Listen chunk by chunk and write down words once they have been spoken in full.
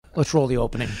Let's roll the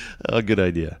opening. A good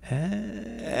idea.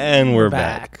 And we're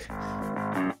back.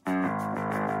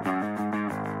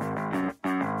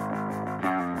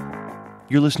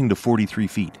 You're listening to 43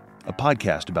 Feet, a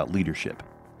podcast about leadership.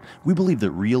 We believe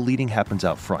that real leading happens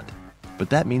out front, but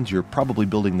that means you're probably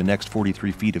building the next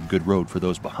 43 feet of good road for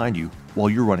those behind you while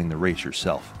you're running the race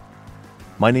yourself.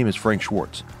 My name is Frank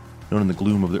Schwartz, known in the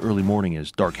gloom of the early morning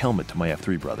as Dark Helmet to my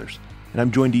F3 brothers, and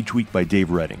I'm joined each week by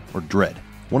Dave Redding, or Dread,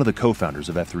 one of the co-founders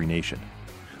of F3 Nation.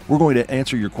 We're going to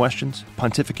answer your questions,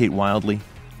 pontificate wildly,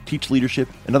 teach leadership,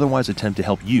 and otherwise attempt to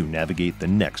help you navigate the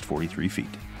next 43 feet.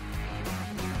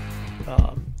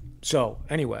 So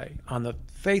anyway, on the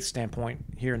faith standpoint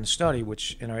here in the study,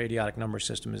 which in our idiotic number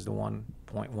system is the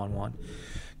 1.11,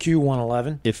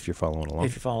 Q111. If you're following along.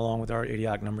 If you follow along with our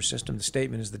idiotic number system, the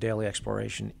statement is the daily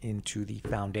exploration into the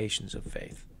foundations of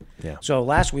faith. Yeah. So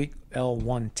last week,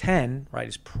 L110, right,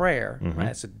 is prayer. Right?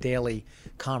 It's a daily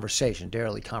conversation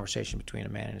between a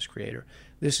man and his creator.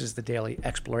 This is the daily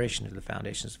exploration of the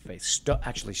foundations of faith,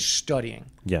 actually studying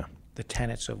the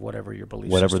tenets of whatever your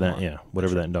belief system are.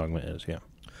 Whatever that dogma is,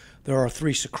 There are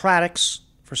 3 Socratics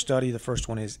for study. The first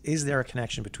one is there a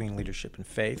connection between leadership and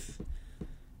faith? And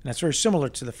that's very similar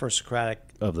to the first Socratic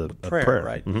of prayer,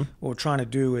 right? Mm-hmm. What we're trying to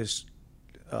do is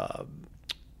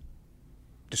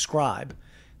describe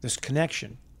this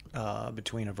connection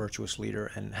between a virtuous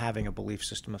leader and having a belief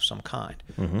system of some kind.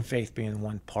 Faith being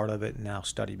one part of it, and now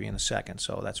study being the second.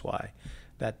 So that's why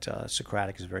that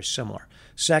Socratic is very similar.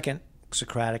 Second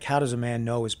Socratic, how does a man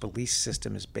know his belief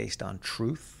system is based on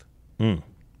truth?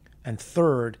 And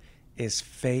third, is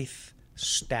faith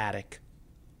static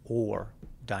or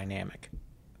dynamic?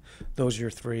 Those are your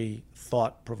 3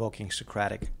 thought-provoking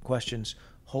Socratic questions,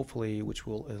 hopefully which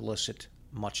will elicit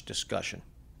much discussion.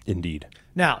 Indeed.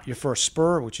 Now, your first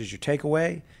spur, which is your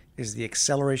takeaway, is the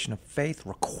acceleration of faith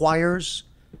requires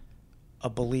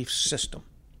a belief system,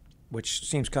 which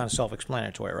seems kind of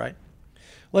self-explanatory, right?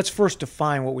 Let's first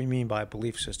define what we mean by a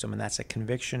belief system, and that's a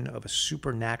conviction of a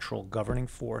supernatural governing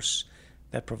force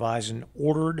that provides an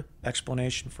ordered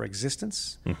explanation for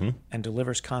existence and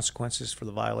delivers consequences for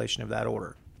the violation of that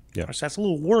order. Yeah. So that's a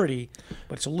little wordy,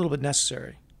 but it's a little bit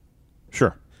necessary.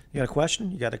 Sure. You got a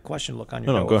question? You got a question look on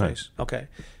your No, go ahead. face. Okay.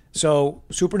 So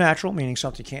supernatural, meaning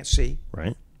something you can't see.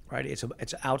 Right. Right. It's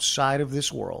outside of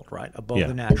this world, right? Above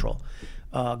the natural.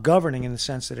 Governing in the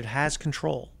sense that it has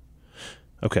control.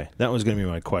 Okay, that was going to be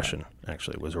my question.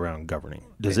 Actually, was around governing.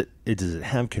 Does it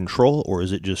have control, or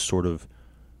is it just sort of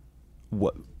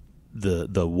what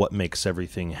what makes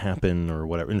everything happen or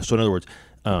whatever? And so in other words,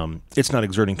 it's not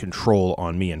exerting control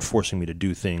on me and forcing me to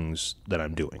do things that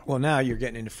I'm doing. Well, now you're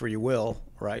getting into free will,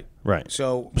 right? Right.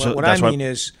 So what I mean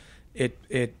is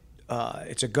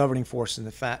it's a governing force in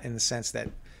the sense that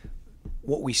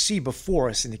what we see before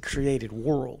us in the created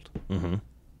world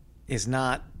is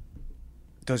not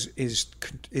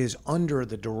is under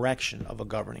the direction of a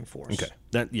governing force. Okay.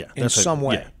 In some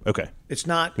way. Yeah. Okay. It's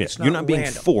not. Yeah. It's not You're not being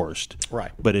random. forced.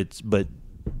 Right. But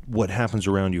what happens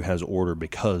around you has order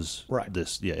because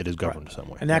it is governed some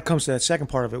way. And that comes to that second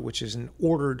part of it, which is an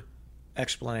ordered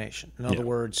explanation. In other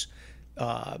words,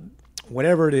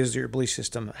 whatever it is that your belief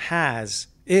system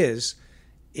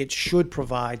it should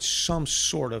provide some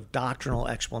sort of doctrinal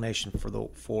explanation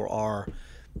for our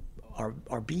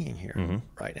being here,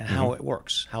 right? And how it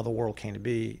works, how the world came to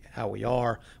be, how we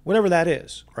are, whatever that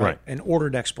is, right? An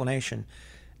ordered explanation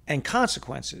and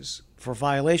consequences for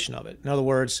violation of it. In other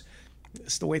words,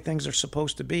 it's the way things are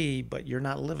supposed to be, but you're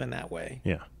not living that way.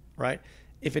 Yeah. Right?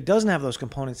 If it doesn't have those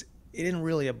components, it isn't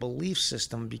really a belief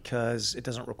system because it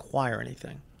doesn't require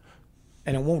anything.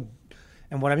 And it won't.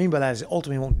 And what I mean by that is it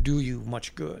ultimately won't do you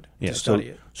much good to study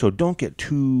it. So don't get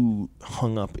too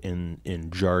hung up in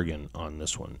jargon on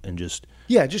this one and just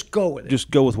go with it. Just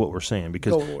go with what we're saying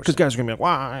because guys are going to be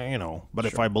like, well, but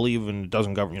if I believe and it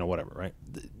doesn't govern, whatever, right?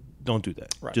 Don't do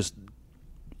that. Right. Just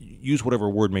use whatever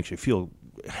word makes you feel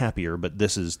happier, but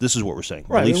this is what we're saying.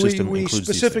 Right. Belief system we includes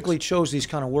specifically these chose these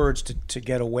kind of words to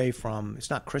get away from. It's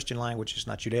not Christian language. It's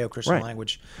not Judeo-Christian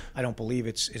language. I don't believe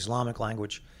it's Islamic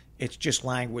language. It's just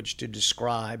language to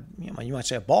describe, you might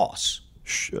say a boss.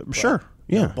 Sure.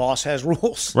 Yeah. A boss has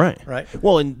rules. Right. Right.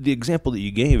 Well, and the example that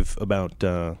you gave about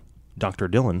Dr.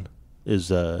 Dillon is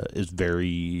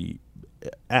very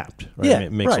apt. Right? Yeah.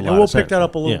 It makes a lot and we'll of sense. pick that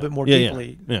up a little bit more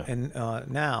deeply and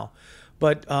now.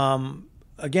 But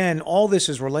again, all this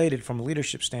is related from a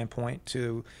leadership standpoint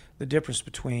to the difference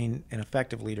between an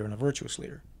effective leader and a virtuous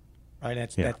leader. Right.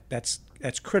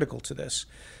 That's critical to this.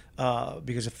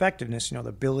 because effectiveness, the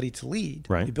ability to lead,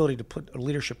 Right. the ability to put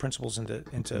leadership principles into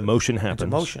Motion happens. into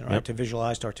motion, right? Yep. To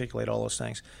visualize, to articulate all those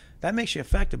things. That makes you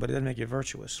effective, but it doesn't make you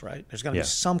virtuous, right? There's got to Yeah. be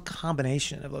some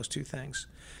combination of those two things,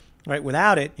 right?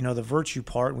 Without it, the virtue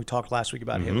part. And we talked last week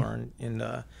about Hitler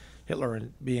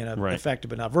and being Right. effective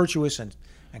but not virtuous, and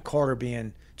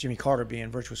Jimmy Carter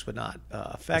being virtuous but not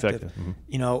effective.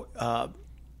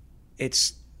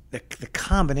 It's the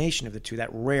combination of the two. That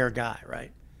rare guy,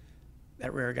 right?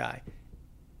 That rare guy.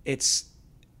 It's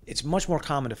much more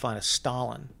common to find a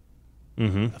Stalin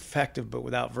effective but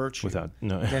without virtue than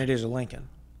it is a Lincoln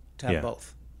to have Yeah.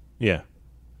 both. Yeah.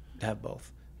 To have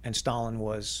both. And Stalin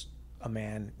was a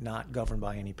man not governed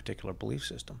by any particular belief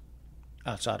system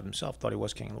outside of himself, thought he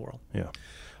was king of the world. Yeah.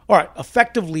 All right,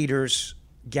 effective leaders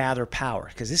gather power,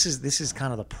 because this is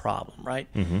kind of the problem, right?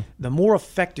 The more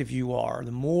effective you are,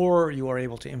 the more you are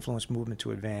able to influence movement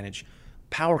to advantage.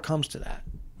 Power comes to that.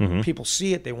 People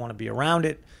see it, they want to be around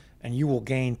it, and you will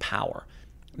gain power.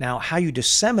 Now, how you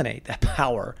disseminate that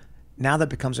power, now that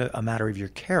becomes a matter of your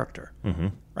character,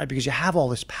 right? Because you have all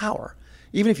this power.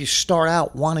 Even if you start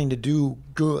out wanting to do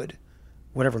good,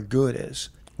 whatever good is,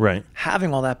 Right.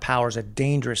 having all that power is a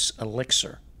dangerous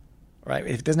elixir, right?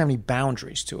 It doesn't have any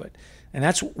boundaries to it. And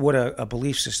that's what a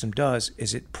belief system does,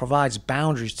 is it provides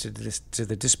boundaries to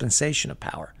the dispensation of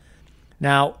power.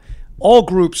 Now, all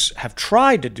groups have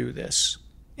tried to do this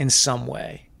in some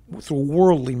way through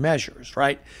worldly measures,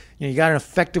 right? You got an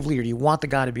effective leader. You want the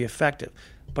guy to be effective,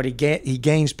 but he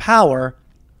gains power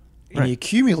and he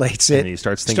accumulates it. And he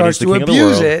starts thinking he's the to king of the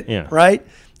abuse world. it, Yeah. right?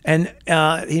 And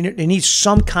he needs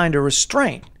some kind of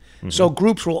restraint. So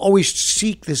groups will always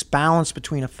seek this balance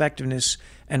between effectiveness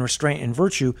and restraint and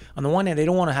virtue. On the one hand, they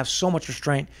don't want to have so much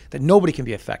restraint that nobody can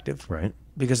be effective, Right.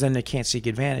 because then they can't seek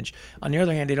advantage. On the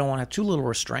other hand, they don't want to have too little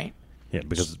restraint. Yeah,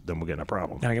 because then we'll get in a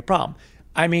problem. Now you get a problem.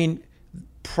 I mean,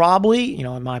 probably,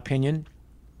 in my opinion,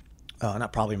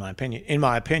 not probably in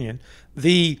my opinion,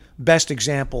 the best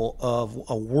example of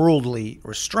a worldly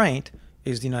restraint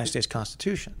is the United States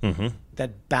Constitution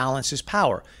that balances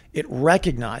power. It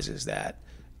recognizes that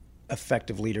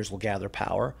effective leaders will gather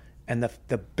power, and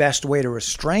the best way to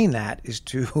restrain that is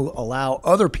to allow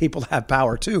other people to have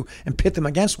power too and pit them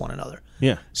against one another.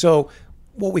 Yeah. So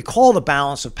what we call the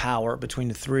balance of power between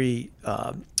the three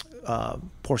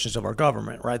portions of our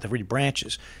government, right, the three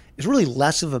branches, is really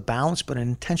less of a balance but an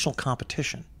intentional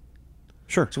competition.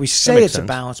 Sure. So we say makes it's sense. a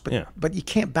balance, but Yeah. but you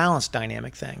can't balance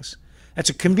dynamic things. That's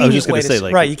a I was convenient just way going to to say, say,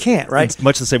 like, right? You can't, right? It's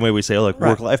much the same way we say, Right.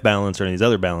 work-life balance or any of these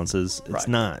other balances. It's Right.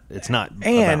 not. It's not.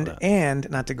 And about that. and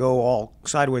not to go all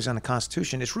sideways on the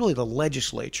Constitution, it's really the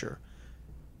legislature,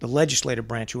 the legislative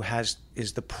branch,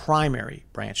 is the primary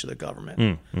branch of the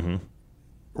government.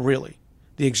 Really,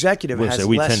 the executive We'll has say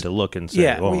we less. tend to look and say,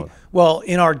 Yeah, well,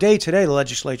 in our day today, the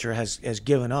legislature has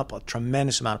given up a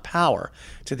tremendous amount of power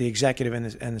to the executive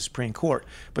and the Supreme Court.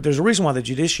 But there's a reason why the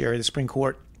judiciary, the Supreme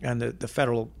Court, and the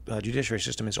federal judiciary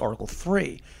system is Article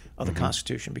 3 of the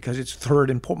Constitution, because it's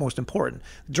third and most important.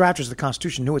 The drafters of the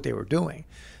Constitution knew what they were doing,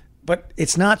 but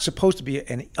it's not supposed to be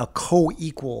a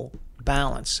co-equal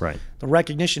balance. Right. The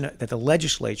recognition that the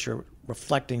legislature,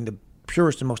 reflecting the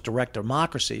purest and most direct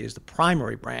democracy, is the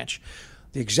primary branch.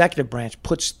 The executive branch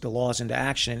puts the laws into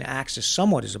action and acts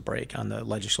somewhat as a brake on the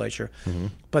legislature.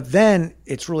 But then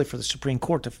it's really for the Supreme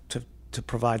Court to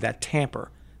provide that tamper.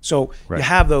 So you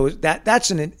have those. That's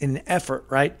an effort,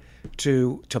 right,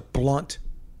 to blunt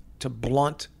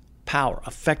power.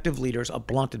 Effective leaders are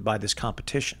blunted by this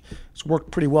competition. It's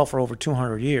worked pretty well for over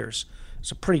 200 years.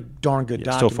 It's a pretty darn good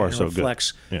so document. far, and so good.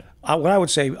 reflects, Yeah. what I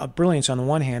would say, brilliance on the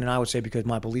one hand, and I would say, because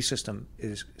my belief system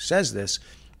says this,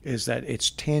 is that it's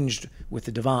tinged with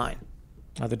the divine.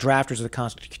 The drafters of the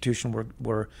Constitution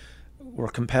were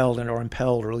compelled or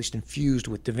impelled, or at least infused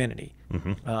with divinity,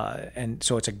 and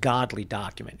so it's a godly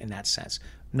document in that sense.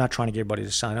 I'm not trying to get everybody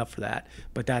to sign up for that,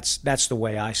 but that's the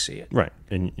way I see it. Right.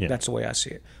 And yeah. That's the way I see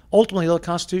it. Ultimately, the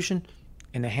Constitution,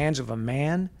 in the hands of a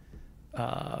man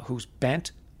who's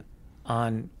bent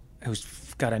on, who's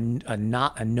got a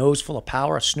nose full of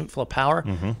power, a snoot full of power,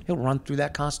 he'll run through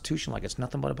that Constitution like it's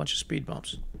nothing but a bunch of speed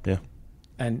bumps. Yeah.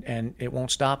 And it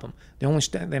won't stop him. The only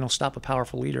thing that'll stop a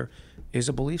powerful leader is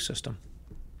a belief system,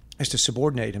 is to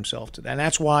subordinate himself to that. And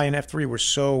that's why in F3 we're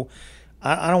so,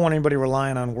 I don't want anybody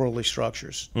relying on worldly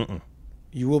structures.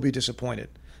 You will be disappointed.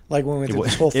 Like when we did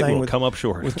this whole thing will come up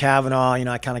short. with Kavanaugh,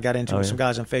 I kind of got into it with some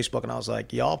guys on Facebook, and I was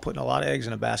like, y'all putting a lot of eggs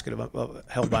in a basket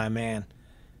held by a man,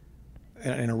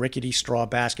 in a rickety straw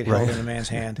basket held in a man's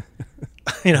hand.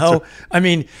 I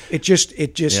mean, it just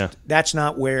Yeah. that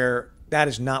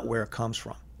is not where it comes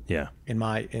from. Yeah.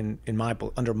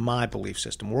 Under my belief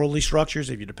system. Worldly structures,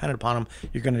 if you're dependent upon them,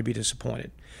 you're going to be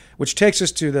disappointed. Which takes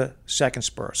us to the second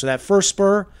spur. So that first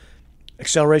spur,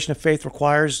 acceleration of faith,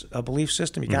 requires a belief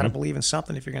system. You got to believe in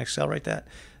something if you're going to accelerate that.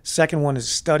 Second one is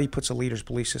study puts a leader's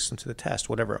belief system to the test,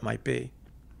 whatever it might be.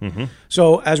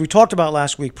 So as we talked about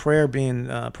last week, prayer being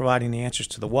providing the answers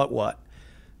to the what.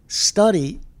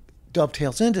 Study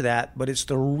dovetails into that, but it's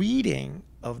the reading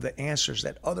of the answers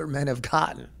that other men have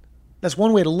gotten. That's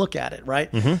one way to look at it,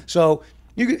 right? So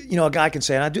you know, a guy can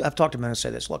say, and I've talked to men who say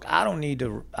this. Look, I don't need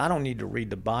to read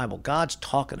the Bible. God's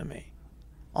talking to me.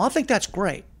 Well, I think that's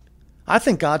great. I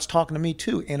think God's talking to me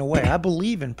too, in a way. I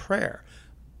believe in prayer,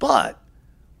 but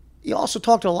you also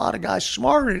talk to a lot of guys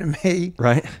smarter than me,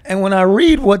 right? And when I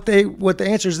read what the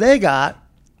answers they got,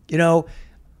 you know,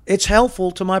 it's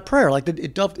helpful to my prayer. Like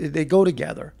they go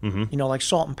together, you know, like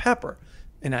salt and pepper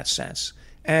in that sense.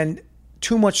 And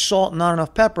too much salt and not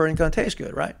enough pepper ain't going to taste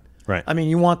good, right? Right. I mean,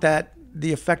 you want the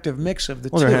effective mix of the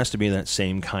two. Well, there has to be that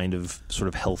same kind of sort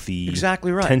of healthy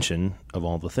exactly right. tension of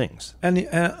all the things. And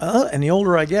the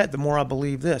older I get, the more I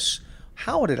believe this.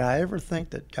 How did I ever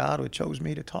think that God would chose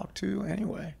me to talk to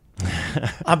anyway?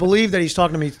 I believe that he's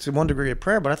talking to me to one degree of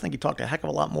prayer, but I think he talked a heck of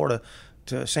a lot more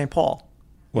to St. Paul.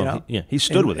 Well, you know? he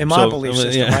stood with him. In my belief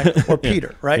system, right? Or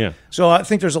Peter, right? Yeah. So I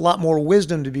think there's a lot more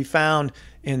wisdom to be found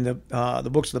in the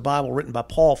books of the Bible written by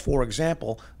Paul, for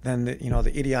example, than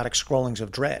the idiotic scrollings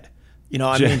of dread. You know,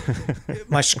 I mean,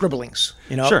 my scribblings,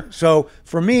 you know. Sure. So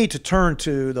for me to turn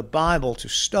to the Bible to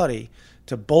study,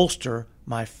 to bolster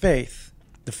my faith,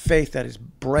 the faith that is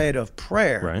bred of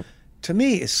prayer, right, to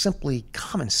me is simply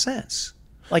common sense.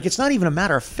 Like, it's not even a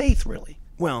matter of faith, really.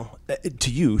 Well, to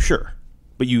you, sure.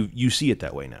 But you see it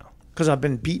that way now. Because I've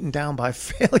been beaten down by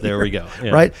failure. There we go.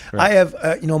 Yeah, right? I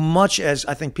have, much as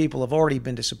I think people have already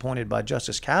been disappointed by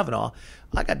Justice Kavanaugh,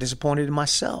 I got disappointed in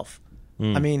myself.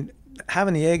 I mean,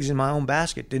 having the eggs in my own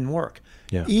basket didn't work.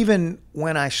 Yeah. Even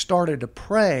when I started to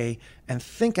pray and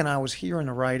thinking I was hearing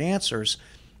the right answers,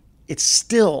 it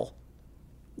still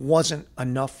wasn't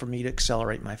enough for me to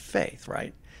accelerate my faith,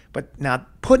 right? But now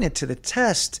putting it to the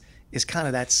test is kind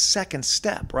of that second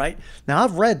step, right? Now,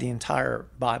 I've read the entire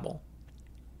Bible,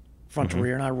 front to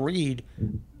rear, and I read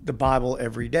the Bible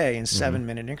every day in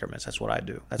 7-minute increments. That's what I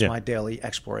do. That's my daily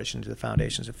exploration to the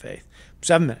foundations of faith.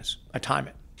 7 minutes. I time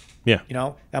it. Yeah. You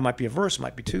know, that might be a verse,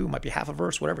 might be two, might be half a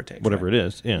verse, whatever it takes. Whatever right? it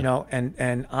is, yeah. You know,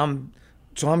 and I'm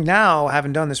now,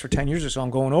 having done this for 10 years or so,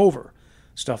 I'm going over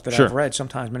stuff that I've read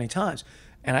sometimes many times.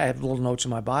 And I have little notes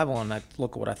in my Bible, and I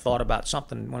look at what I thought about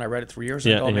something when I read it 3 years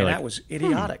ago. Man, that was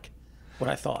idiotic, what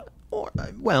I thought.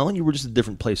 Well, you were just a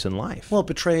different place in life. Well, it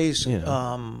betrays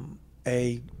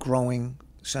a growing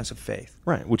sense of faith.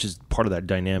 Right, which is part of that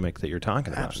dynamic that you're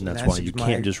talking about. Absolutely. And that's why you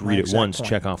can't just read it once,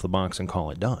 check off the box, and call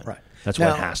it done. Right. That's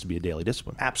why it has to be a daily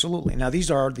discipline. Absolutely. Now,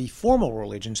 these are the formal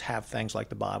religions have things like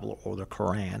the Bible or the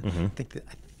Quran. I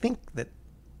think that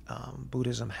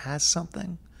Buddhism has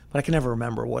something, but I can never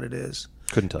remember what it is.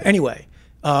 Couldn't tell you. Anyway,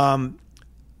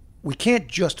 we can't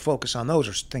just focus on those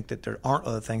or think that there aren't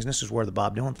other things. And this is where the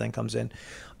Bob Dylan thing comes in.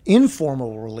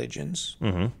 Informal religions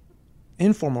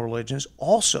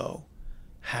also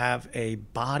have a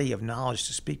body of knowledge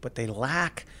to speak, but they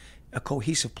lack a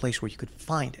cohesive place where you could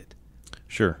find it.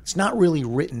 Sure. It's not really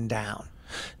written down.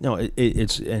 No,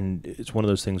 it's one of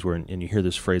those things where, and you hear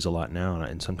this phrase a lot now,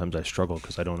 and sometimes I struggle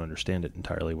because I don't understand it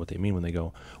entirely what they mean when they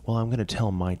go, well, I'm going to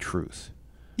tell my truth.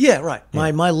 Yeah, right.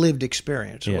 Yeah. My lived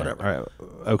experience or whatever.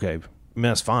 Right. Okay, I mean,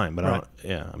 that's fine, but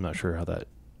I'm not sure how that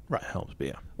helps. But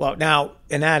yeah. Well, now,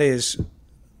 and that is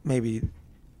maybe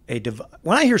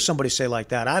when I hear somebody say like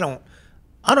that, I don't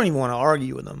even want to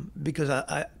argue with them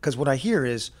because what I hear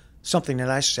is something that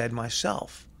I said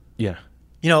myself. Yeah.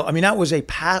 You know, I mean, that was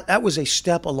a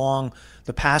step along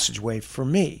the passageway for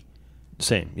me.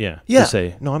 Same, yeah. Yeah. To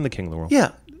say, no, I'm the king of the world.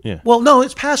 Yeah. Yeah. Well, no,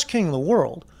 it's past king of the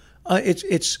world.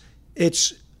 It's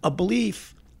a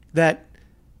belief that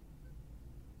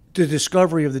the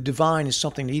discovery of the divine is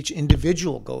something that each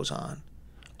individual goes on.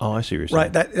 Oh, I see what you're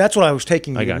saying. Right. That's what I was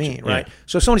taking you to mean, right? Yeah.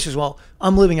 So if somebody says, well,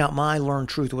 I'm living out my learned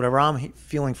truth or whatever I'm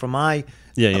feeling from my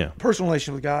personal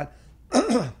relationship with God.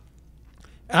 And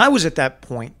I was at that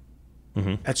point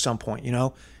at some point, you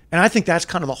know, and I think that's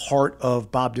kind of the heart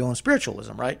of Bob Dylan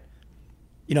spiritualism, right?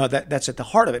 You know, that's at the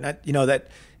heart of it. And you know, that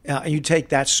you take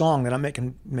that song that I'm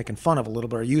making fun of a little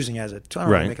bit or using as a, I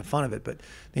don't know, making fun of it, but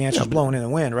the answer's blowing in the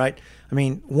wind, right? I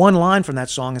mean, one line from that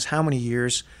song is, how many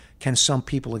years can some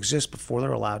people exist before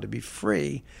they're allowed to be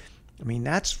free? I mean,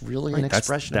 that's really an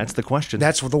expression. That's the question.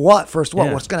 That's the what. First, what?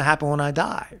 Yeah. What's going to happen when I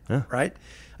die, right?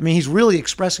 I mean, he's really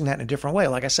expressing that in a different way.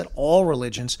 Like I said, all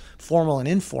religions, formal and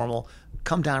informal,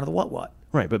 come down to the what.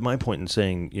 Right, but my point in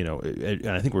saying, and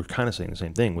I think we're kind of saying the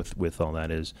same thing with all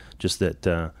that is just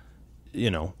that,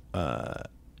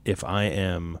 if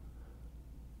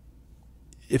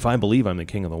I believe I'm the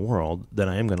king of the world, then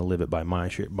I am going to live it by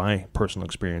my personal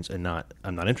experience, and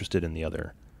I'm not interested in the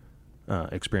other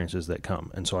experiences that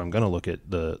come. And so I'm going to look at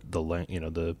the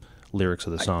lyrics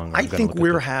of the song. I think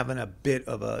we're having a bit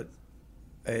of a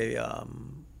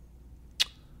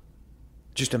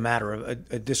just a matter of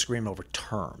a disagreement over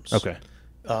terms. Okay.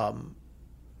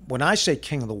 When I say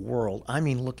king of the world, I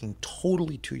mean looking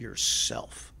totally to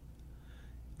yourself.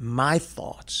 My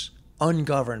thoughts,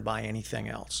 ungoverned by anything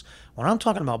else. When I'm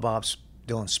talking about Bob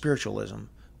Dylan's spiritualism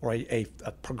or a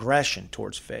progression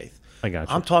towards faith, I got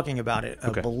you. I'm talking about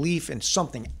a belief in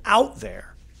something out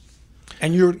there,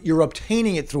 and you're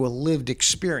obtaining it through a lived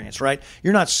experience, right?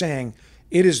 You're not saying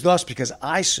it is thus because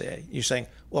I say. You're saying,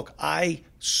 look,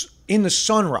 in the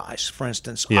sunrise, for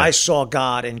instance, I saw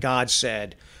God, and God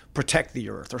said, protect the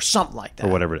earth, or something like that. Or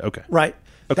whatever. Okay. Right?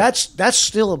 Okay. That's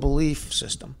still a belief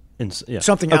system.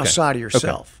 Something outside of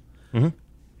yourself. Okay. Mm-hmm.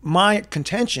 My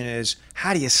contention is,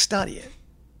 how do you study it?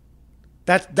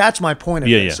 That's my point of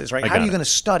this, is, right? How are you going to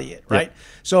study it, right?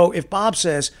 So if Bob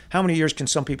says, how many years can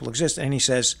some people exist? And he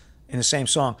says in the same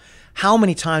song, how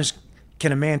many times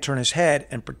can a man turn his head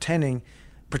and pretending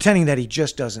that he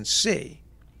just doesn't see,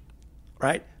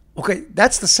 right? Okay,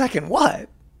 that's the second what?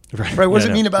 Right. What does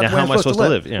it mean about the way I'm supposed to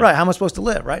live? Right, how am I supposed to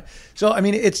live, right? So, I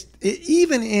mean,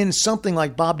 even in something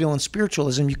like Bob Dylan's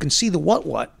spiritualism, you can see the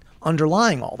what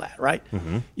underlying all that, right?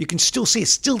 Mm-hmm. You can still see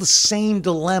it's still the same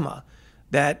dilemma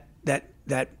that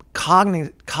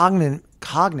cognizant,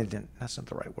 that's not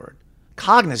the right word,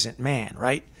 cognizant man,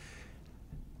 right?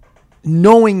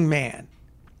 Knowing man,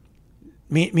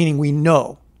 meaning we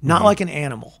know, not like an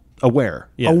animal. Aware.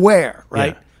 Yeah. Aware,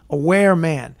 right? Yeah. Aware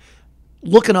man.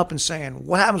 Looking up and saying,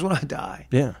 what happens when I die?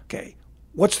 Yeah. Okay.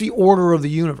 What's the order of the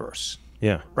universe?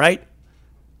 Yeah. Right?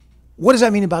 What does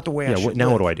that mean about the way I should now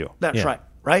live? What do I do? That's right.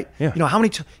 Right? Yeah. How many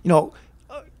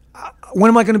when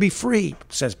am I going to be free,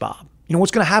 says Bob.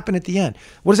 What's going to happen at the end?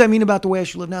 What does that mean about the way I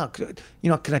should live now? Can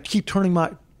I keep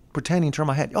pretending to turn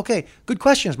my head? Okay, good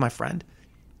questions, my friend.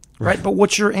 Right? But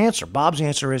what's your answer? Bob's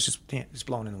answer is it's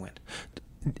blowing in the wind.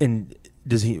 And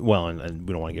does he, and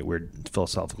we don't want to get weird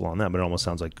philosophical on that, but it almost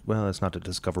sounds like, that's not a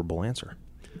discoverable answer.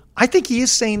 I think he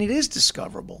is saying it is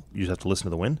discoverable. You just have to listen to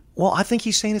the wind? Well, I think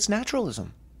he's saying it's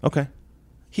naturalism. Okay.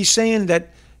 He's saying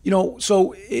that,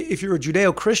 so if you're a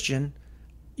Judeo-Christian,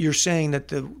 you're saying that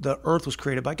the earth was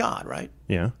created by God, right?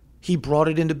 Yeah. He brought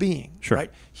it into being, sure.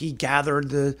 Right? He gathered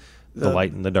the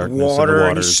light and the darkness, water,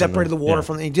 and he separated the water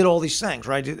from it. He did all these things,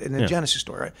 right? In the Genesis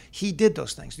story, right? He did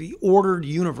those things. The ordered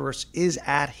universe is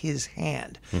at his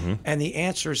hand. Mm-hmm. And the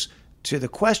answers to the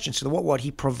questions, to the what he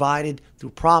provided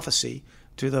through prophecy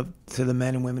to the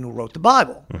men and women who wrote the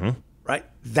Bible, mm-hmm. right?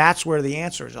 That's where the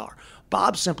answers are.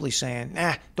 Bob's simply saying,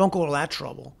 don't go to that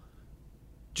trouble.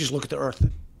 Just look at the earth.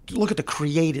 Look at the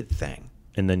created thing.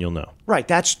 And then you'll know. Right.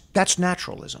 That's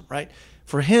naturalism, right?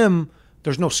 For him,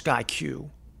 there's no sky Q.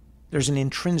 There's an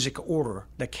intrinsic order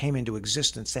that came into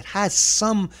existence that has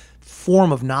some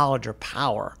form of knowledge or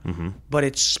power, mm-hmm. but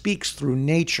it speaks through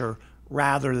nature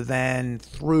rather than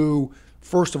through,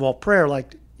 first of all, prayer,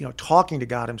 like talking to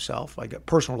God himself, like a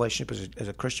personal relationship, as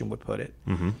a Christian would put it,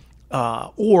 mm-hmm.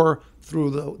 Or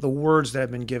through the words that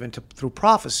have been given through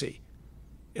prophecy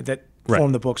that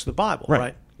form the books of the Bible,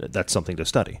 right? That's something to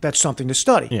study. That's something to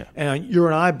study. Yeah. And your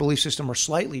and I belief system are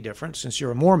slightly different since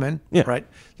you're a Mormon, right?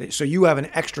 So you have an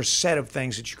extra set of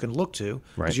things that you can look to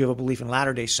because you have a belief in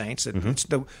Latter-day Saints that it's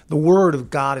the word of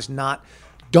God is not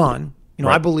done.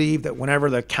 I believe that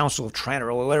whenever the Council of Trent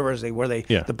or whatever it is where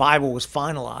the Bible was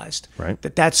finalized,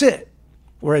 that's it.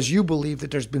 Whereas you believe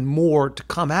that there's been more to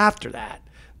come after that.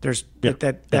 There's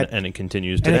and it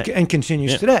continues today. And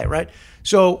continues today, right?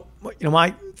 So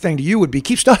my thing to you would be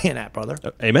keep studying that, brother.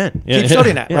 Amen. Keep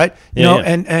studying that, right?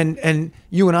 And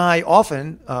you and I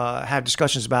often have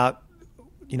discussions about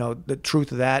the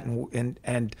truth of that,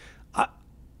 and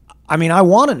I mean I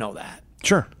want to know that.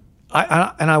 Sure.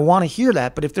 I want to hear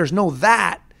that, but if there's no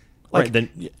that,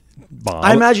 then Bob,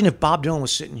 I imagine if Bob Dylan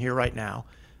was sitting here right now,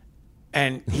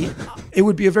 and it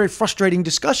would be a very frustrating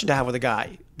discussion to have with a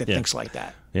guy that thinks like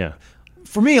that. Yeah.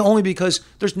 For me, only because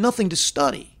there's nothing to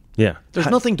study. Yeah. There's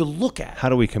nothing to look at. How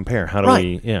do we compare? How do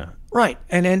we, Right.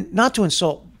 And not to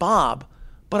insult Bob,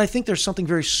 but I think there's something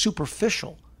very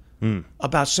superficial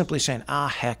about simply saying,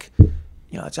 heck,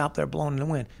 it's out there blowing in the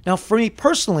wind. Now, for me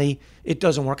personally, it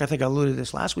doesn't work. I think I alluded to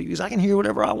this last week because I can hear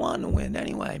whatever I want in the wind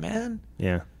anyway, man.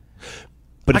 Yeah.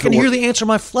 But I can hear the answer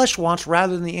my flesh wants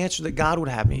rather than the answer that God would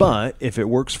have me. But if it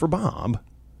works for Bob,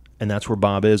 and that's where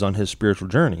Bob is on his spiritual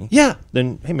journey, Yeah.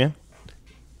 then, hey, man,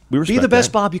 we respect Be the best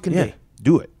that. Bob you can Yeah, be.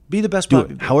 do it. Be the best Do Bob it.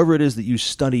 you can be. However it is that you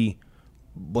study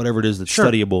whatever it is that's Sure.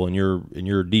 studyable in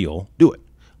your deal, do it.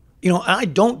 I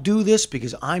don't do this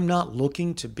because I'm not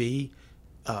looking to be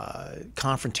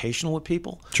confrontational with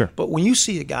people. Sure. But when you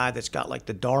see a guy that's got like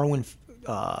the Darwin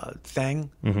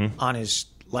thing on his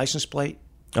license plate,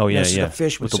 Oh, yeah, this is yeah. a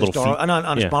fish With with the his little Darwin, feet.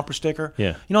 on his Yeah. bumper sticker.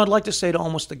 Yeah. I'd like to say to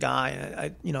almost the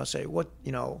guy, say, what,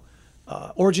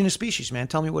 origin of species, man,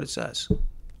 tell me what it says.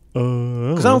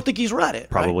 Because I don't think he's read it.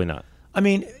 Probably right? not. I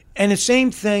mean, and the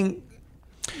same thing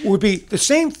would be the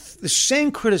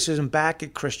same criticism back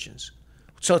at Christians.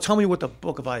 So tell me what the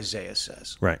book of Isaiah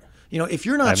says. Right. If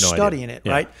you're I not have no idea. studying it,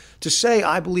 Yeah. right, to say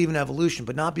I believe in evolution,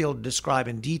 but not be able to describe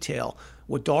in detail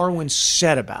what Darwin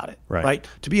said about it, Right.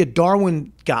 To be a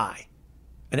Darwin guy,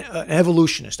 an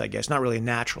evolutionist, I guess, not really a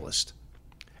naturalist,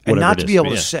 and Whatever not it to is, be able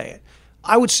yeah. to say it,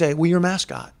 I would say, well, you're a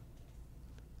mascot.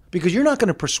 Because you're not going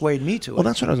to persuade me to it. Well,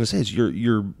 that's what I was going to say. Is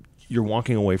you're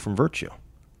walking away from virtue,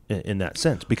 in that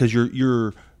sense, because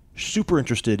you're super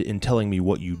interested in telling me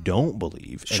what you don't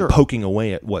believe and Sure. poking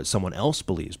away at what someone else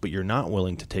believes, but you're not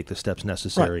willing to take the steps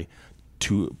necessary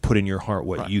to put in your heart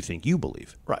what you think you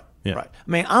believe. Right. Yeah. Right.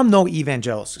 I mean, I'm no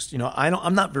evangelicist.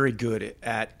 I'm not very good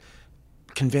at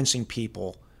convincing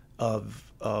people of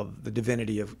the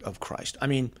divinity of Christ. I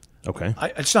mean, Okay.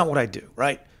 it's not what I do.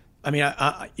 Right. I mean,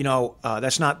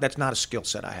 that's not a skill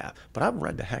set I have. But I've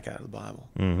read the heck out of the Bible.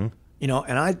 Mm-hmm.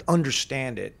 And I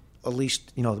understand it. At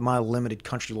least, my limited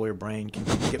country lawyer brain can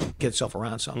get itself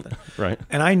around something. Right.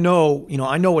 And I know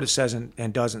what it says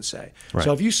and doesn't say. Right.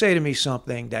 So if you say to me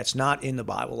something that's not in the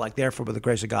Bible, like therefore by the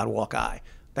grace of God walk I,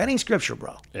 that ain't scripture,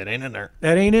 bro. It ain't in there.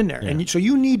 That ain't in there. And so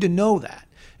you need to know that.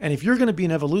 And if you're going to be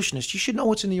an evolutionist, you should know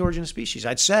what's in the origin of species.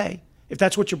 I'd say, if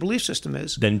that's what your belief system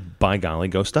is. Then, by golly,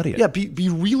 go study it. Yeah, be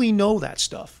really know that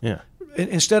stuff. Yeah.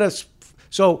 Instead of,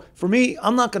 so for me,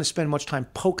 I'm not going to spend much time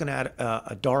poking at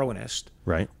a Darwinist,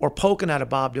 Right. or poking at a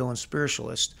Bob Dylan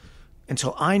spiritualist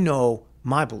until I know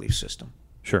my belief system,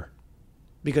 Sure.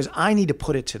 because I need to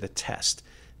put it to the test.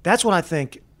 That's what I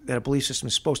think that a belief system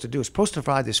is supposed to do. It's supposed to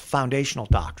provide this foundational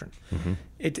doctrine. Mm-hmm.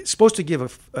 It's supposed to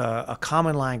give a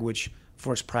common language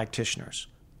for its practitioners,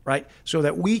 right? So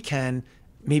that we can,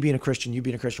 me being a Christian, you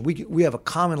being a Christian, we have a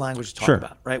common language to talk Sure.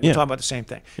 about, right? We're Yeah. talking about the same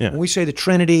thing. Yeah. When we say the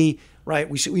Trinity, right?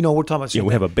 We're talking about the same Yeah, we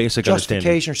thing. have a basic understanding.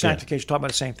 Justification or Yeah. sanctification, talking about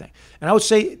the same thing. And I would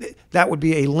say that would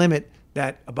be a limit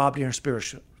that a Bob Dylan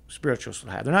spiritualists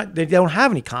would have. They don't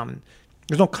have any common.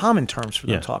 There's no common terms for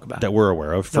them to talk about that we're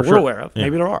aware of. that for we're sure. aware of. Yeah.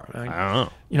 Maybe there are. I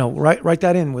don't know. Write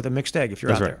that in with a mixed egg if you're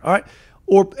That's out right. there.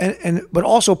 All right. But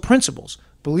also principles.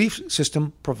 Belief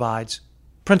system provides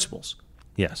principles.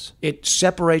 Yes. It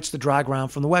separates the dry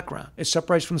ground from the wet ground. It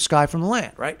separates from the sky from the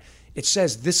land, right? It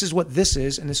says this is what this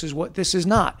is and this is what this is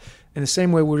not. In the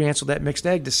same way we would answer that mixed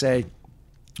egg to say,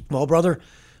 well, brother,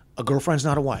 a girlfriend's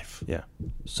not a wife. Yeah.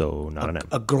 So not an M.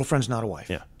 A girlfriend's not a wife.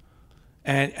 Yeah.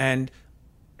 And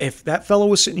if that fellow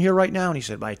was sitting here right now and he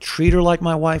said, I treat her like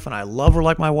my wife and I love her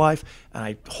like my wife and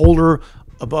I hold her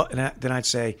above, then I'd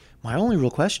say, my only real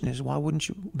question is, why wouldn't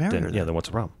you marry her? Then what's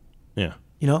the problem? Yeah.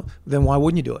 Then why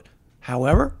wouldn't you do it?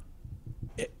 However,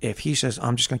 if he says,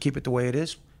 I'm just going to keep it the way it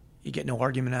is, you get no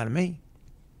argument out of me.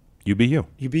 You be you.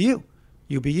 You be you.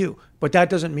 You be you. But that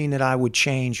doesn't mean that I would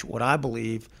change what I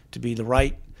believe to be the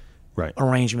right Right.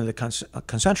 arrangement of the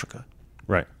concentrica.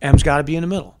 Right. M's got to be in the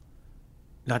middle,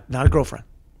 not a girlfriend.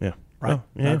 Yeah. Right? Oh,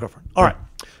 yeah. Not a girlfriend. All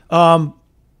right.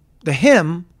 The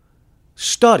hymn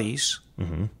studies,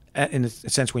 in the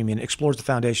sense we mean, explores the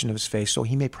foundation of his faith so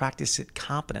he may practice it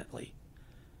competently.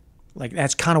 Like,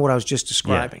 that's kind of what I was just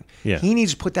describing. Yeah. He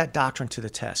needs to put that doctrine to the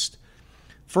test.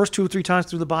 First 2 or 3 times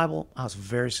through the Bible, I was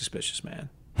very suspicious, man.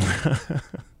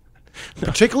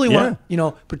 Particularly when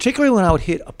I would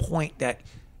hit a point that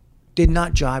did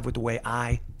not jive with the way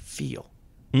I feel.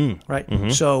 Right?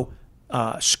 So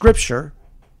Scripture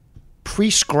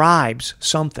prescribes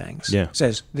some things. Yeah.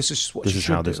 Says this is what This you is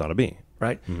should how do. this ought to be.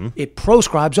 Right? It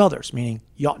proscribes others, meaning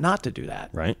you ought not to do that.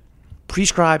 Right.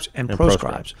 Prescribes and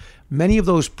proscribes. proscribes. Many of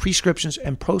those prescriptions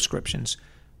and proscriptions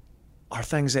are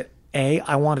things that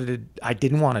I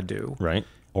didn't want to do. Right.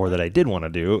 Or that I did want to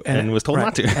do and was told right.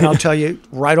 not to. And I'll tell you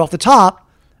right off the top,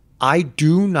 I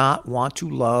do not want to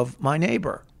love my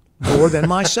neighbor more than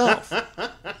myself.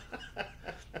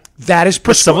 That is Some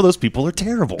prescribed. of those people are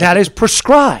terrible. That is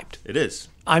prescribed. It is.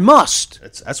 I must.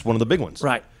 That's one of the big ones.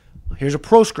 Right. Here's a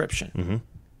proscription.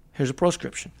 Here's a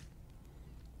proscription.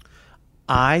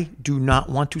 I do not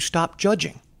want to stop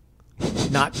judging.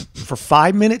 Not for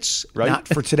 5 minutes, Right. not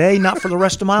for today, not for the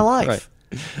rest of my life. Right.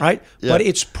 right? Yeah. But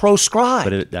it's proscribed.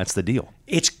 But that's the deal.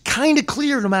 It's kind of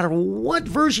clear no matter what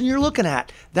version you're looking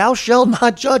at. Thou shalt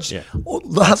not judge. Yeah.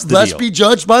 Let's be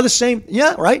judged by the same.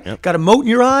 Yeah, right? Yep. Got a mote in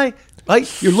your eye,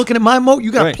 right? You're looking at my mote.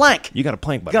 You got Right. a plank. You got a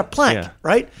plank, buddy. You got a plank, Yeah.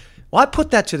 right? Well, I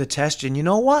put that to the test, and you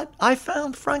know what I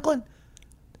found, Franklin?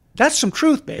 That's some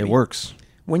truth, baby. It works.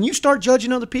 When you start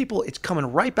judging other people, it's coming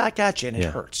right back at you, and it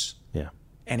Yeah. hurts. Yeah.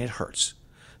 And it hurts.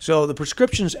 So the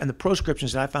prescriptions and the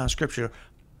proscriptions that I found in Scripture,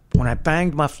 when I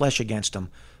banged my flesh against them,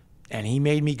 and he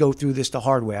made me go through this the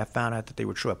hard way, I found out that they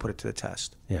were true. I put it to the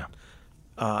test. Yeah.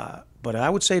 But I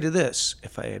would say to this,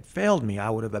 if it had failed me, I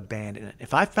would have abandoned it.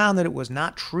 If I found that it was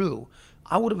not true,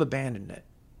 I would have abandoned it.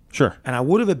 Sure. And I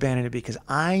would have abandoned it because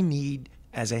I need,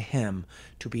 as a him,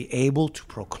 to be able to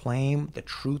proclaim the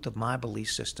truth of my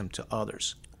belief system to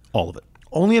others. All of it.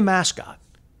 Only a mascot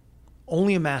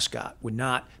would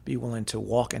not be willing to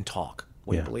walk and talk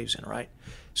what Yeah. he believes in, right?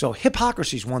 So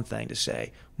hypocrisy is one thing to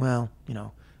say, well,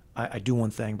 I do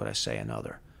one thing, but I say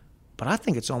another. But I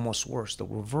think it's almost worse. The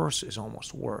reverse is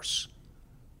almost worse.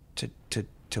 To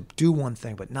do one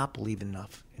thing but not believe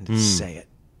enough and to say it.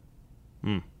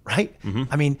 Right? Mm-hmm.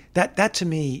 I mean, that to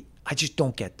me, I just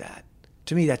don't get that.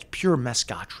 To me, that's pure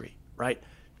mescotry, right?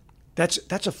 That's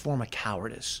a form of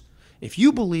cowardice. If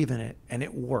you believe in it and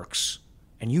it works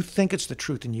and you think it's the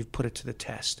truth and you've put it to the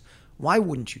test, why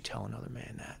wouldn't you tell another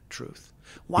man that truth?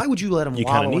 Why would you let him You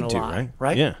kind wallow of in need a to, lie, right?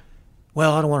 right? Yeah.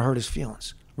 Well, I don't want to hurt his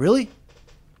feelings. Really?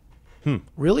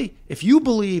 Really? If you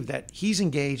believe that he's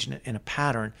engaged in a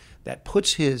pattern that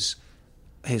puts his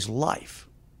life,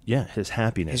 Yeah. His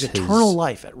happiness. his eternal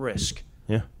life at risk,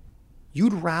 Yeah.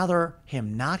 you'd rather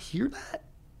him not hear that?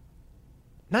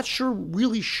 Not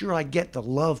really sure I get the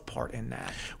love part in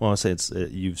that. Well, I say it's.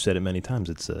 You've said it many times.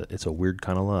 It's a weird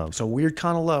kind of love. It's a weird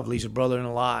kind of love. Leaves a brother in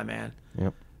a lie, man.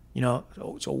 Yep.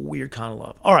 It's a weird kind of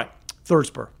love. All right, third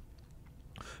spur.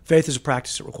 Faith is a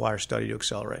practice that requires study to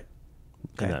accelerate.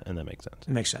 Okay? And that makes sense. It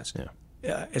makes sense.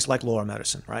 Yeah. It's like law or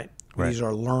medicine, right? Right. These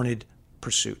are learned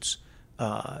pursuits.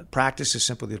 Practice is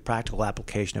simply the practical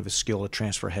application of a skill to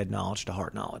transfer head knowledge to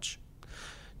heart knowledge.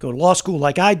 Go to law school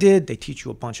like I did, they teach you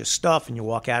a bunch of stuff, and you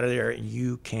walk out of there and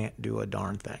you can't do a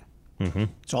darn thing. Mm-hmm.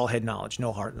 It's all head knowledge,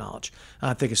 no heart knowledge.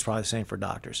 I think it's probably the same for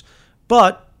doctors.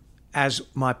 But as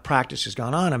my practice has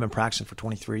gone on, I've been practicing for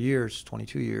 23 years,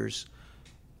 22 years.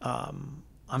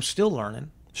 I'm still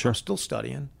learning. Sure. I'm still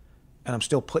studying, and I'm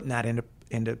still putting that into.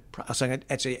 I was saying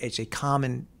it's a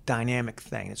common dynamic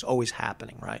thing. It's always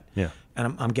happening, right? Yeah.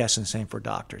 And I'm guessing the same for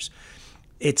doctors.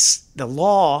 It's the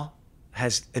law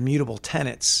has immutable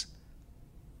tenets,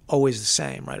 always the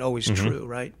same, right? Always true,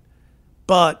 right?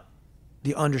 But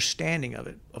the understanding of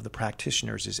it, of the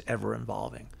practitioners, is ever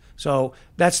evolving. So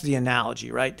that's the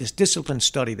analogy, right? This disciplined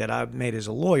study that I've made as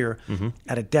a lawyer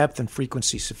at a depth and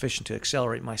frequency sufficient to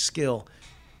accelerate my skill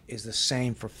is the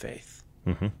same for faith.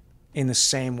 In the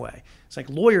same way. It's like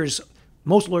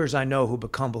most lawyers I know who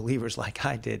become believers like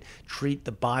I did treat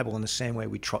the Bible in the same way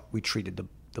we treated the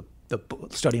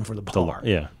studying for the bar.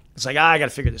 Yeah. It's like, I got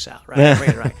to figure this out, right?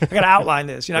 I got to outline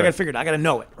this. I got to figure it out. I got to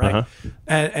know it, right?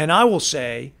 And I will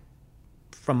say,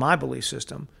 from my belief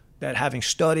system, that having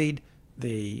studied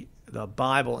the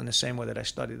Bible in the same way that I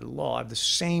studied the law, I have the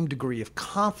same degree of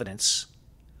confidence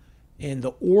in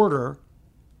the order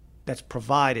that's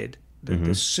provided,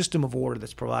 the system of order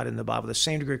that's provided in the Bible, the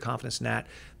same degree of confidence in that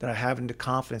I have in the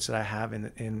confidence that I have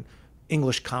in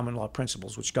English common law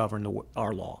principles which govern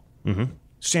our law.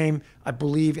 Same. I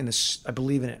believe in this. I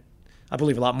believe in it. I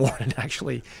believe a lot more than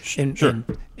actually in the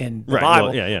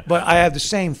Bible. Well, But I have the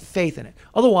same faith in it.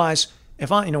 Otherwise, if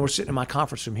we're sitting in my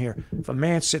conference room here, if a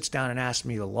man sits down and asks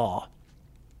me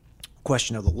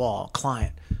question of the law,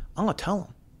 client, I'm going to tell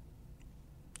him.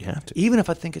 You have to. Even if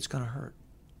I think it's going to hurt.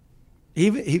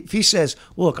 Even if he says,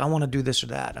 "Look, I want to do this or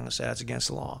that," I'm going to say that's against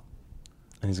the law.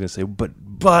 And he's going to say, but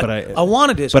I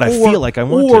wanted this. But I feel like I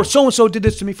want to. Or so-and-so did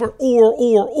this to me for,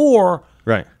 or.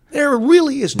 Right. There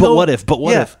really is But what if?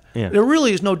 Yeah. There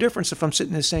really is no difference if I'm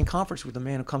sitting in the same conference with a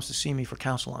man who comes to see me for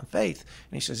counsel on faith,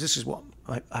 and he says, "This is what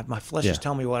my flesh is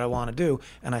telling me what I want to do,"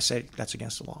 and I say, "That's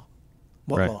against the law."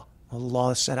 What law? Well, the law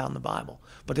is set out in the Bible.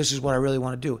 But this is what I really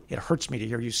want to do. It hurts me to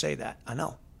hear you say that. I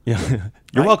know. Yeah.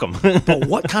 You're welcome. But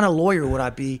what kind of lawyer would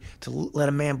I be to let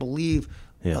a man believe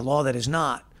a law that is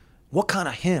not? What kind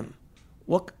of him?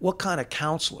 What kind of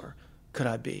counselor could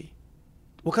I be?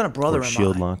 What kind of brother am I?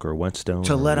 Shieldlock or Whetstone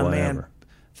to let or a whatever. man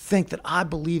think that I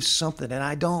believe something that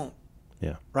I don't.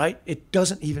 Yeah. Right? It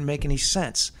doesn't even make any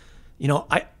sense.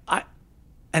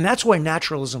 And that's why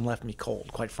naturalism left me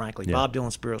cold, quite frankly. Yeah. Bob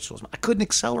Dylan's spiritualism. I couldn't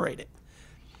accelerate it.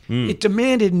 It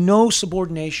demanded no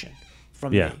subordination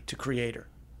from me to Creator.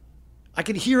 I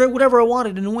could hear it, whatever I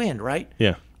wanted in the wind, right?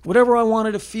 Yeah. Whatever I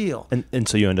wanted to feel. And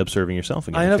so you end up serving yourself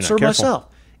again. I end up serving myself.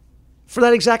 For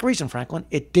that exact reason, Franklin,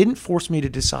 it didn't force me to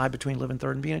decide between living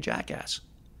third and being a jackass.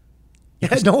 It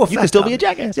had no effect. You can still be a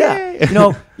jackass.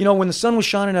 Yeah. you know, when the sun was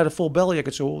shining at a full belly, I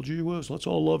could say, "Oh, gee whiz, let's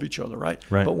all love each other," right?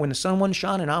 Right. But when the sun wasn't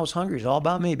shining, I was hungry. It's all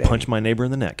about me, baby. Punch my neighbor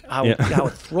in the neck. I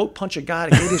would throat punch a guy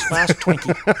to get his last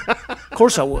Twinkie. Of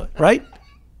course I would, right?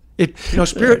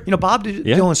 Bob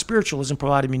Dylan's spiritualism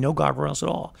provided me no guardrails at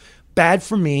all. Bad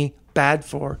for me, bad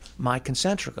for my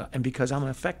concentrica. And because I'm an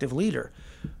effective leader,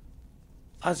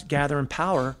 I was gathering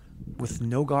power with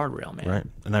no guardrail, man. Right.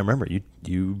 And I remember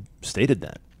you stated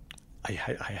that. I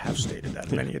have stated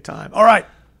that many a time. All right.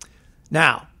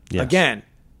 Now, again,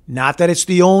 not that it's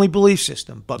the only belief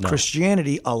system, but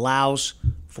Christianity allows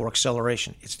for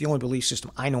acceleration. It's the only belief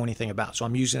system I know anything about, so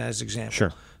I'm using that as an example.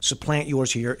 Sure. Supplant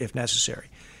yours here if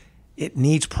necessary. It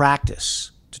needs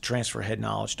practice to transfer head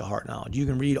knowledge to heart knowledge. You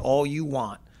can read all you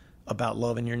want about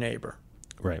loving your neighbor.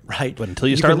 Right. Right. But until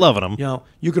you start loving them. You know,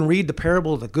 you can read the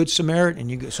parable of the Good Samaritan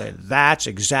and you can say, that's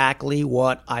exactly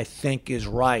what I think is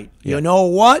right. Yeah. You know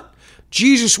what?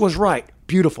 Jesus was right.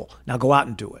 Beautiful. Now go out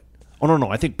and do it. Oh,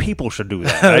 no. I think people should do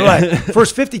that. Right.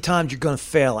 First 50 times, you're going to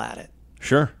fail at it.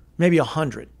 Sure. Maybe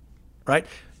 100, right?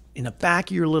 In the back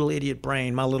of your little idiot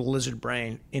brain, my little lizard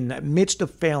brain, in the midst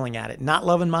of failing at it, not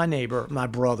loving my neighbor, my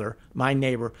brother, my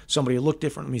neighbor, somebody who looked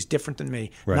different, he's different than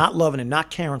me, not loving him,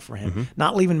 not caring for him,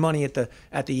 not leaving money at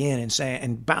the inn and saying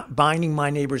and binding my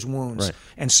neighbor's wounds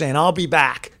and saying, I'll be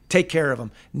back, take care of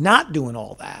him, not doing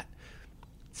all that.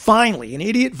 Finally, an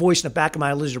idiot voice in the back of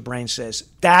my lizard brain says,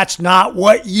 that's not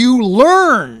what you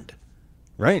learned.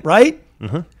 Right. Right?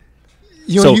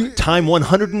 Mm-hmm. Time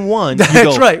 101.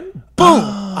 That's right.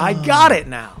 Boom. I got it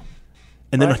now.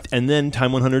 And then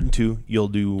time 102, you'll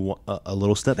do a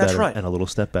little step better and a little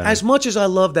step better. As much as I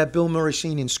love that Bill Murray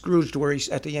scene in Scrooge where he's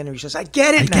at the end, he says, I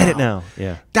get it now.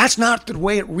 Yeah. That's not the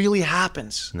way it really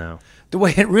happens. No. The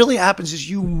way it really happens is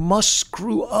you must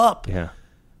screw up. Yeah.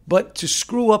 But to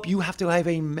screw up, you have to have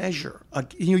a measure.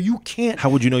 You can't. How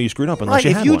would you know you screwed up unless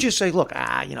you had one? If you just say, look,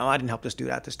 I didn't help this dude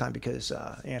out this time because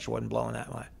the answer wasn't blowing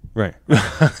that way. Right.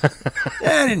 I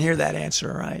didn't hear that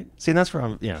answer, right? See, that's where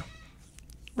I'm,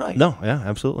 Right. No, yeah,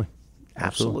 absolutely.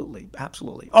 Absolutely.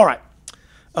 All right.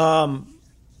 And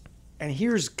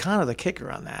here's kind of the kicker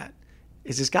on that,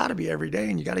 is it's got to be every day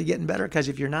and you got to get getting better, because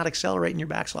if you're not accelerating, you're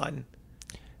backsliding.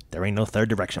 There ain't no third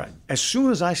direction. Right. As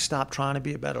soon as I stop trying to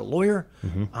be a better lawyer,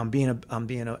 I'm being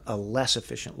a less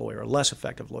efficient lawyer, a less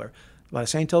effective lawyer. By the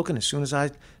same token, as soon as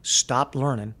I stopped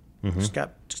learning,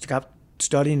 stopped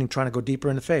studying and trying to go deeper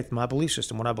into faith, my belief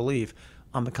system, what I believe,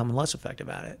 I'm becoming less effective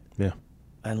at it. Yeah.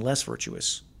 And less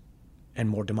virtuous and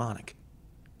more demonic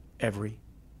every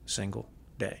single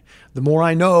day. The more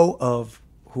I know of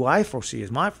who I see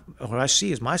as my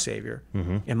Savior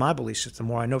in my belief system,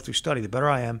 the more I know through study, the better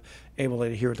I am able to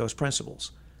adhere to those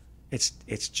principles. It's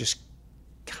just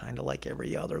kind of like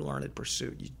every other learned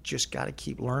pursuit. You just got to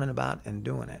keep learning about and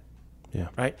doing it. Yeah.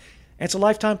 Right? And it's a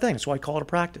lifetime thing. That's why I call it a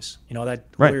practice. You know, that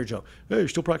lawyer joke. Hey, you're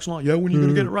still practicing law? Yeah, when are you going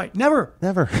to get it right? Never.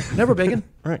 Never, Bacon.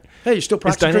 Right. Hey, you still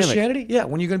practicing Christianity? Yeah,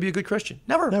 when are you going to be a good Christian?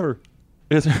 Never.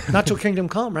 Not till kingdom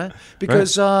come, right?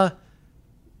 Because I'm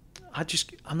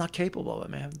not capable of it,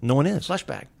 man. No one is. Flesh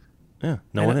bag. Yeah,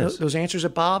 no one is. Those answers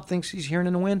that Bob thinks he's hearing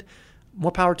in the wind,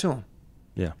 more power to him.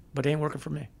 Yeah. But they ain't working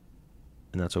for me.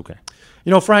 And that's okay.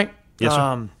 You know, Frank. Yes,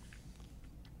 sir.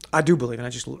 I do believe, and I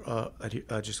just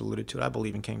alluded to it, I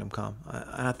believe in kingdom come.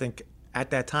 And I think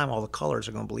at that time, all the colors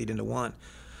are going to bleed into one.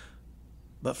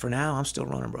 But for now, I'm still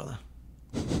running, brother.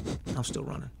 I'm still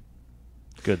running.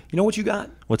 Good. You know what you got?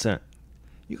 What's that?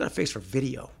 You got a face for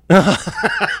video.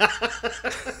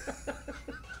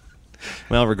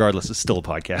 Well, regardless, it's still a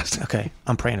podcast. Okay.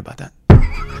 I'm praying about that.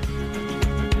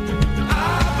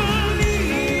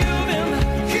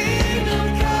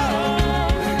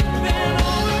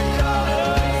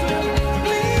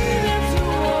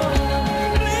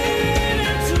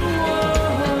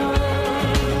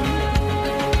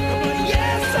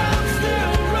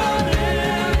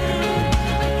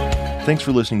 Thanks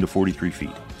for listening to 43 Feet,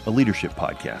 a leadership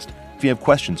podcast. If you have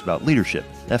questions about leadership,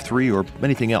 F3, or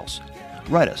anything else,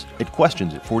 write us at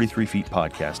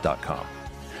questions@43feetpodcast.com.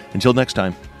 Until next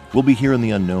time, we'll be here in the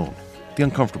unknown, the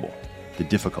uncomfortable, the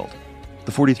difficult,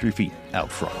 the 43 feet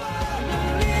out front.